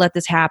believe I let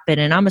this happen.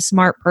 And I'm a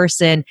smart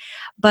person.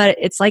 But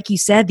it's like you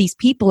said, these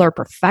people are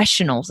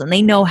professionals and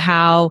they know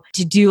how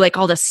to do like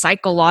all the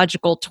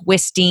psychological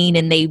twisting,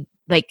 and they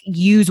like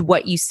use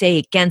what you say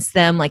against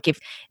them. Like if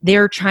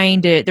they're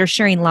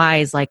sharing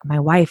lies like my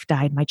wife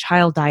died, my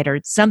child died, or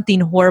something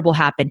horrible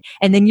happened.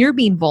 And then you're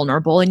being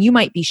vulnerable and you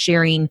might be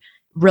sharing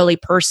really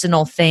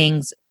personal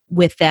things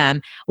with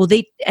them. Well,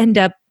 they end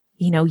up,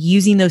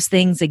 using those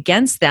things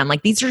against them.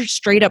 Like these are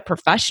straight up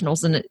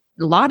professionals, and a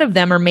lot of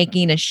them are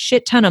making a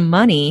shit ton of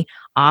money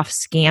off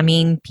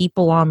scamming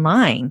people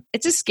online.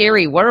 It's a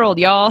scary world,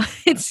 y'all.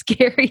 It's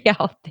scary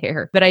out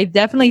there. But I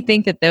definitely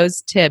think that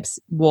those tips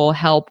will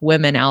help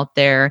women out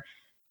there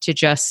to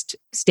just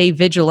stay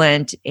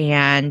vigilant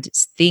and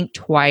think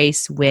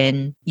twice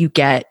when you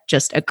get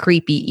just a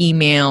creepy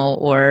email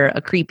or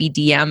a creepy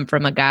DM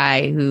from a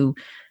guy who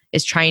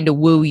is trying to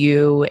woo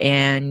you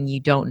and you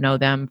don't know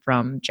them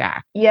from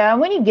Jack. Yeah, and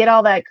when you get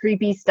all that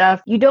creepy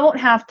stuff, you don't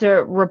have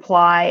to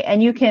reply,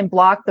 and you can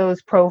block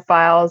those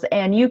profiles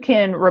and you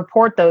can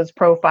report those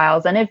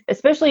profiles. And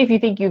especially if you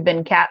think you've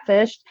been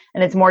catfished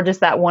and it's more just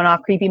that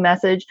one-off creepy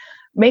message,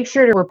 make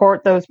sure to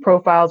report those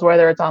profiles,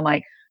 whether it's on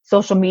like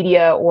social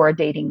media or a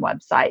dating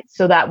website.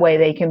 So that way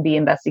they can be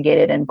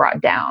investigated and brought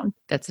down.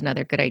 That's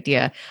another good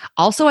idea.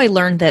 Also, I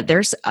learned that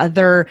there's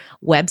other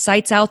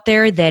websites out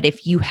there that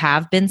if you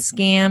have been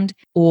scammed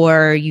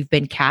or you've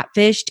been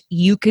catfished,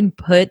 you can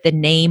put the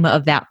name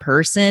of that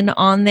person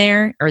on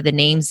there or the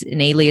names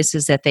and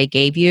aliases that they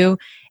gave you,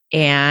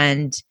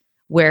 and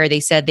where they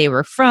said they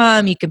were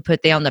from. You can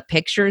put down the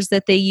pictures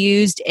that they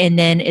used, and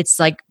then it's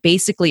like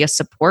basically a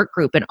support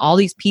group, and all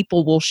these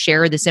people will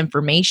share this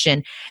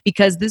information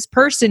because this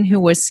person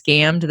who was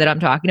scammed that I'm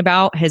talking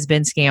about has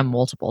been scammed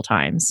multiple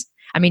times.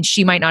 I mean,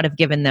 she might not have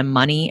given them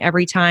money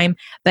every time,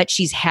 but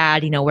she's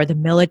had, where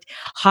the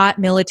hot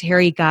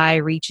military guy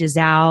reaches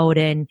out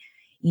and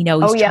he's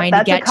trying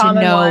to get to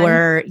know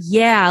her.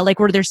 Yeah, like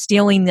where they're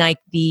stealing like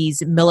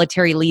these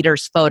military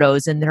leaders'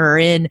 photos and they're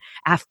in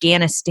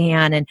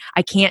Afghanistan and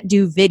I can't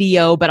do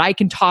video, but I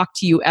can talk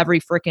to you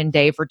every freaking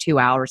day for 2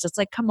 hours. It's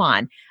like, come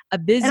on, a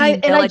busy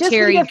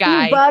military I just need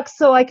guy. A few bucks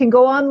so I can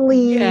go on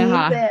leave.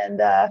 Yeah.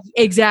 And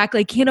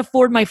exactly, can't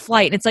afford my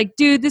flight. And it's like,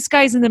 dude, this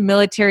guy's in the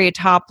military, a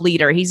top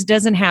leader. He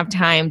doesn't have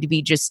time to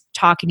be just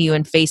talking to you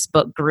in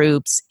Facebook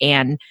groups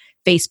and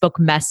Facebook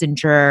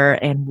Messenger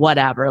and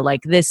whatever.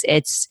 Like this,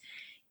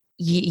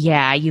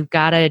 yeah, you've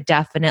got to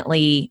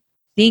definitely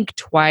think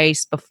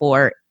twice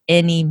before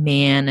any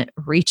man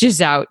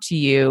reaches out to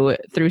you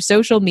through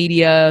social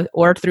media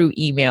or through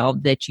email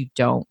that you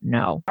don't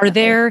know. Are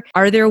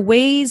there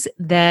ways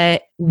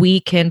that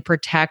we can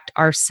protect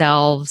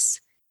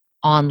ourselves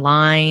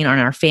online, on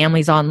our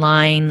families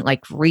online,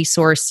 like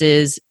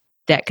resources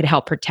that could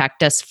help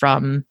protect us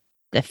from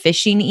the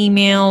phishing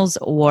emails,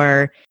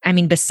 or, I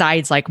mean,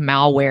 besides like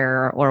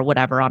malware or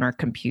whatever on our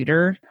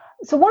computer?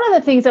 So one of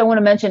the things I want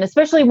to mention,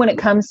 especially when it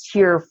comes to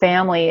your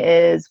family,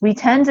 is we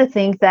tend to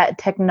think that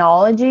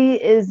technology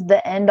is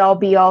the end-all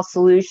be-all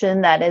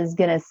solution that is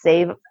going to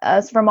save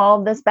us from all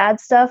of this bad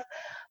stuff.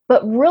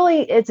 But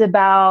really, it's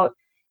about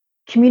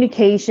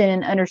communication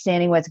and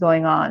understanding what's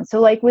going on.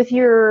 So like with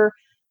your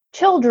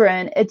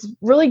children, it's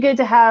really good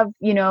to have,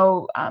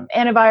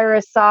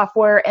 antivirus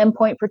software,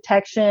 endpoint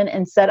protection,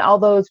 and set all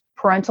those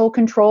parental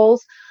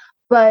controls.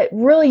 But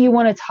really, you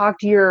want to talk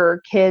to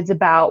your kids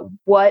about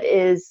what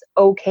is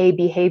okay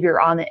behavior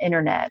on the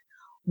internet,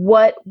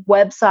 what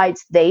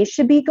websites they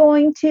should be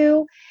going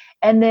to.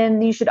 And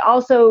then you should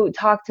also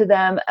talk to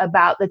them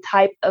about the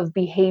type of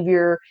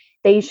behavior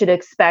they should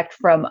expect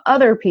from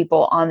other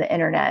people on the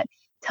internet.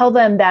 Tell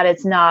them that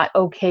it's not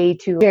okay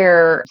to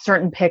share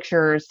certain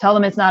pictures. Tell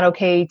them it's not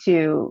okay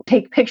to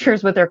take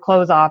pictures with their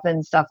clothes off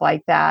and stuff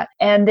like that.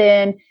 And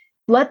then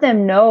let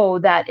them know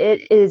that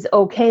it is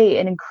okay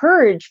and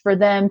encourage for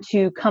them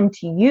to come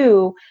to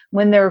you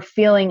when they're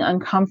feeling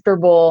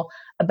uncomfortable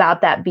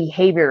about that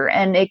behavior.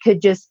 And it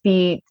could just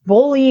be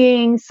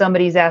bullying,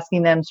 somebody's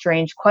asking them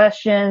strange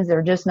questions,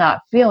 they're just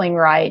not feeling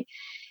right.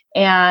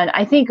 And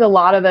I think a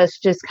lot of us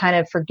just kind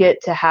of forget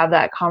to have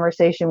that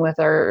conversation with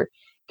our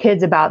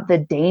kids about the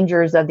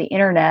dangers of the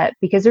internet,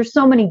 because there's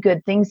so many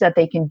good things that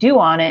they can do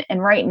on it.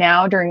 And right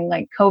now, during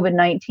like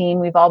COVID-19,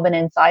 we've all been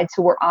inside,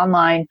 so we're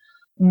online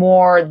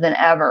more than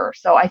ever.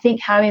 So I think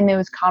having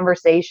those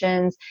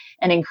conversations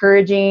and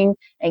encouraging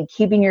and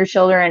keeping your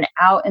children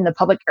out in the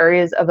public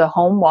areas of the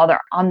home while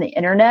they're on the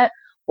internet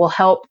will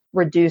help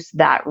reduce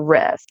that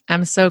risk.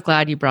 I'm so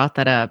glad you brought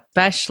that up,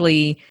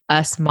 especially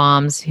us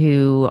moms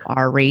who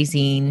are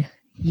raising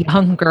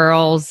young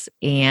girls,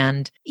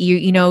 and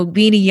being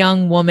a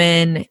young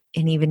woman,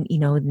 and even,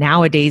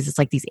 nowadays it's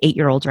like these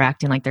 8-year-olds are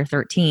acting like they're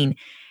 13.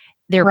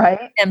 They're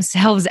putting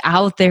themselves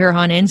out there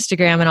on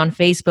Instagram and on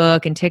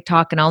Facebook and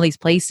TikTok and all these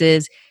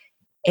places,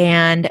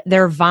 and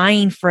they're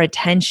vying for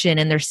attention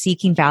and they're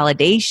seeking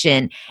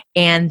validation.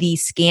 And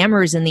these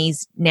scammers and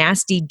these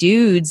nasty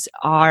dudes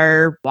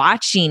are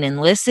watching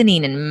and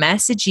listening and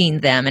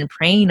messaging them and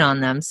preying on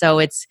them. So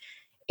it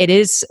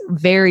is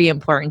very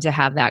important to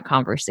have that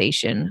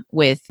conversation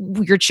with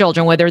your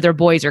children, whether they're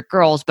boys or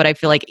girls. But I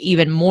feel like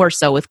even more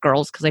so with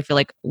girls, because I feel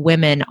like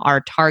women are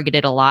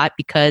targeted a lot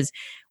because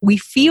we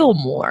feel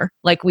more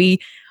like we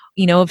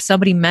if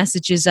somebody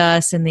messages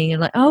us and they're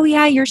like, oh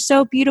yeah, you're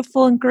so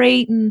beautiful and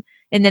great. And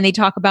then they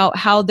talk about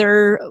how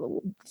their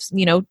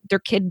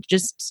kid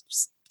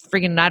just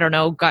friggin', I don't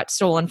know, got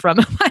stolen from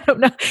them. I don't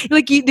know.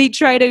 They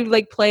try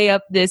to play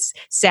up this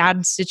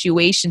sad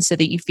situation so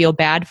that you feel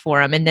bad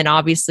for them. And then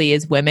obviously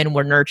as women,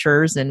 we're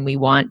nurturers and we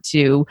want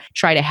to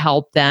try to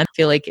help them. I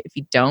feel like if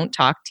you don't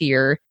talk to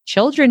your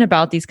children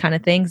about these kind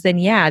of things, then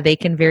yeah, they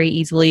can very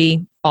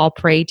easily fall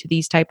prey to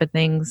these type of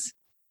things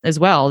as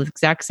well. The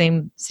exact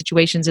same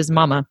situations as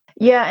mama.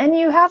 Yeah. And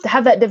you have to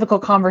have that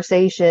difficult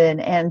conversation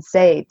and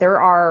say,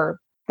 there are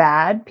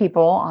bad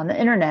people on the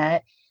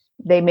internet.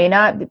 They may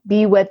not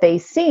be what they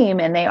seem,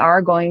 and they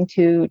are going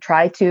to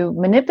try to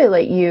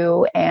manipulate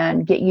you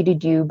and get you to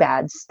do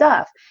bad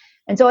stuff.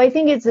 And so I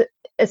think it's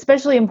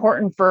especially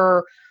important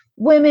for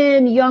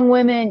women, young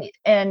women,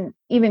 and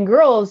even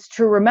girls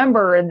to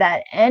remember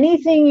that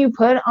anything you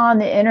put on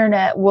the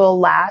internet will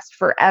last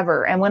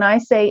forever. And when I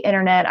say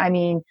internet, I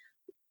mean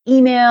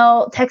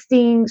email,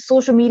 texting,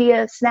 social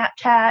media,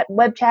 Snapchat,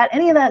 web chat,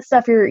 any of that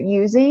stuff you're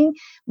using.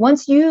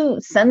 Once you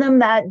send them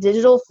that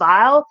digital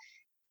file,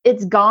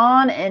 it's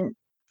gone and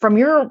from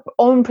your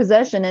own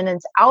possession, and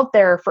it's out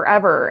there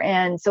forever.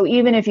 And so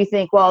even if you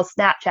think, well,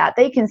 Snapchat,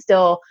 they can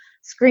still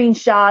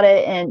screenshot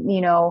it and,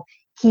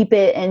 keep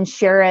it and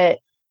share it,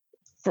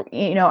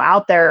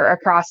 out there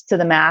across to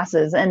the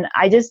masses. And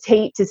I just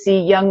hate to see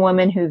young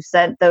women who've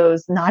sent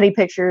those naughty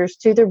pictures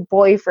to their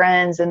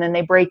boyfriends and then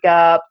they break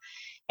up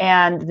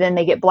and then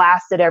they get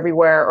blasted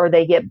everywhere or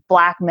they get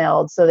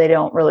blackmailed so they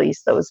don't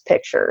release those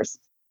pictures.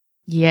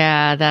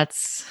 Yeah,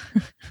 that's...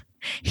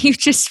 You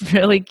just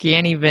really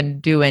can't even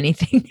do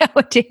anything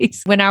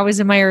nowadays. When I was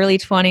in my early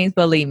 20s,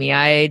 believe me,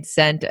 I'd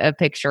sent a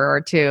picture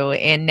or two.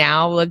 And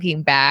now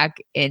looking back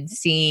and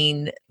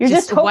seeing you're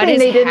just hoping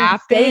they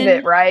didn't save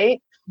it,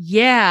 right?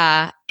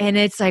 Yeah. And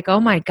it's like, oh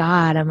my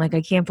God. I'm like,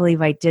 I can't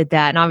believe I did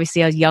that. And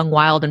obviously I was young,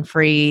 wild and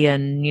free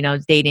and,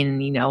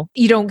 dating,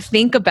 you don't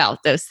think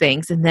about those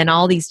things. And then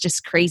all these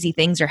just crazy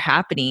things are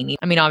happening.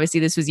 I mean, obviously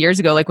this was years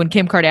ago, like when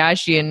Kim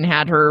Kardashian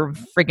had her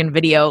freaking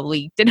video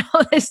leaked and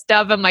all this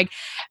stuff. I'm like,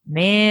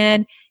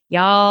 man,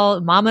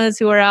 y'all mamas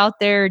who are out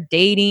there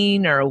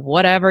dating or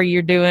whatever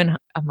you're doing,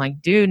 I'm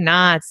like, do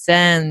not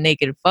send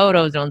naked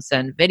photos. Don't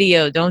send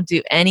video. Don't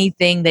do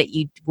anything that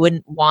you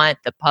wouldn't want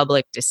the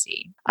public to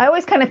see. I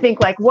always kind of think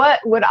what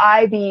would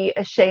I be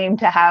ashamed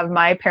to have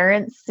my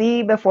parents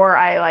see before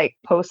I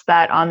post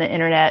that on the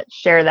internet,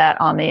 share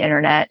that on the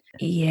internet?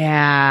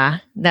 Yeah,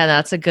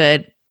 that's a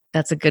good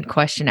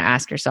question to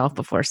ask yourself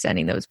before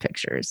sending those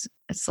pictures.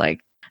 It's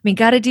like,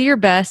 got to do your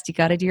best. You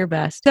got to do your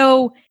best.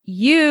 So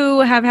you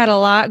have had a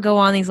lot go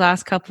on these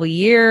last couple of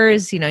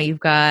years. You've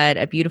got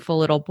a beautiful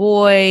little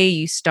boy.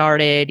 You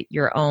started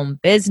your own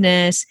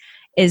business.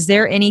 Is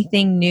there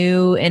anything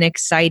new and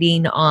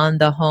exciting on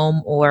the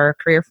home or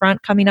career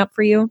front coming up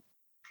for you?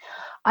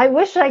 I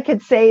wish I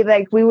could say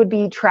we would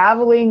be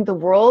traveling the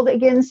world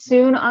again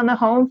soon on the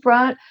home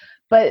front,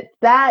 but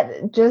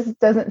that just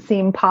doesn't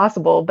seem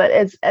possible. But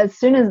as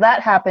soon as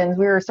that happens,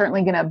 we are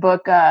certainly going to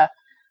book the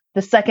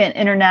second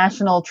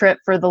international trip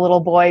for the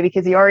little boy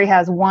because he already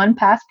has one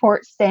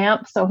passport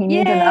stamp, so he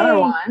needs another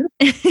one.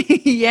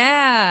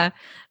 Yeah,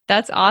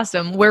 that's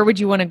awesome. Where would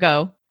you want to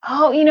go?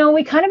 Oh,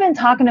 we kind of been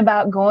talking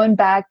about going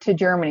back to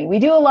Germany. We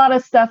do a lot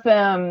of stuff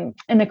in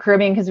the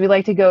Caribbean because we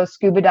like to go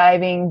scuba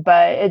diving,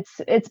 but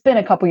it's been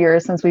a couple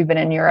years since we've been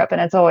in Europe, and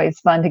it's always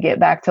fun to get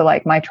back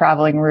to my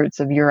traveling roots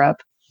of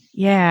Europe.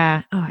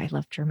 Yeah. Oh, I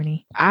love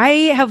Germany. I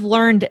have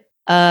learned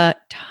a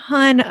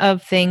ton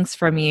of things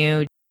from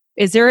you.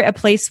 Is there a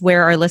place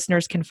where our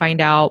listeners can find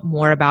out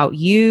more about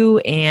you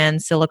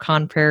and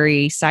Silicon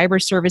Prairie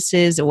Cyber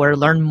Services or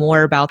learn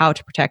more about how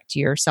to protect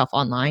yourself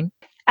online?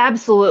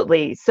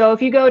 Absolutely. So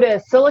if you go to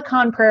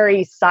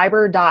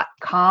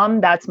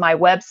siliconprairiecyber.com, that's my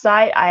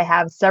website. I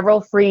have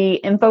several free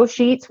info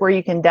sheets where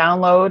you can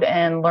download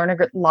and learn a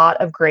lot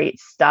of great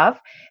stuff.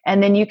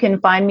 And then you can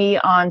find me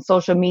on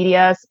social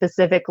media,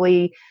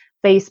 specifically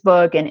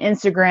Facebook and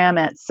Instagram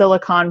at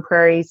Silicon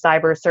Prairie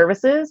Cyber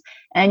Services.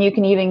 And you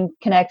can even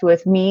connect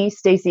with me,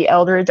 Stacey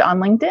Eldridge, on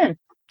LinkedIn.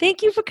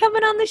 Thank you for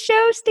coming on the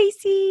show,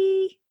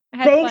 Stacey.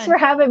 Thanks for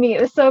having me.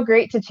 It was so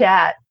great to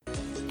chat.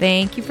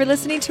 Thank you for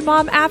listening to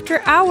Mom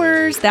After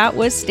Hours. That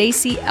was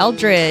Stacey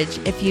Eldridge.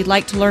 If you'd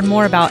like to learn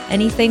more about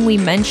anything we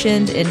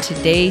mentioned in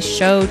today's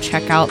show,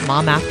 check out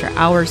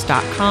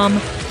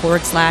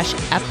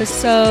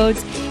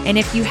momafterhours.com/episodes. And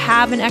if you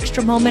have an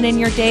extra moment in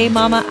your day,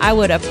 Mama, I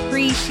would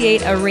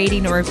appreciate a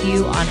rating or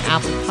review on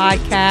Apple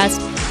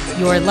Podcasts.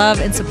 Your love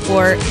and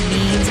support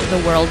means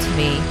the world to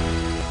me.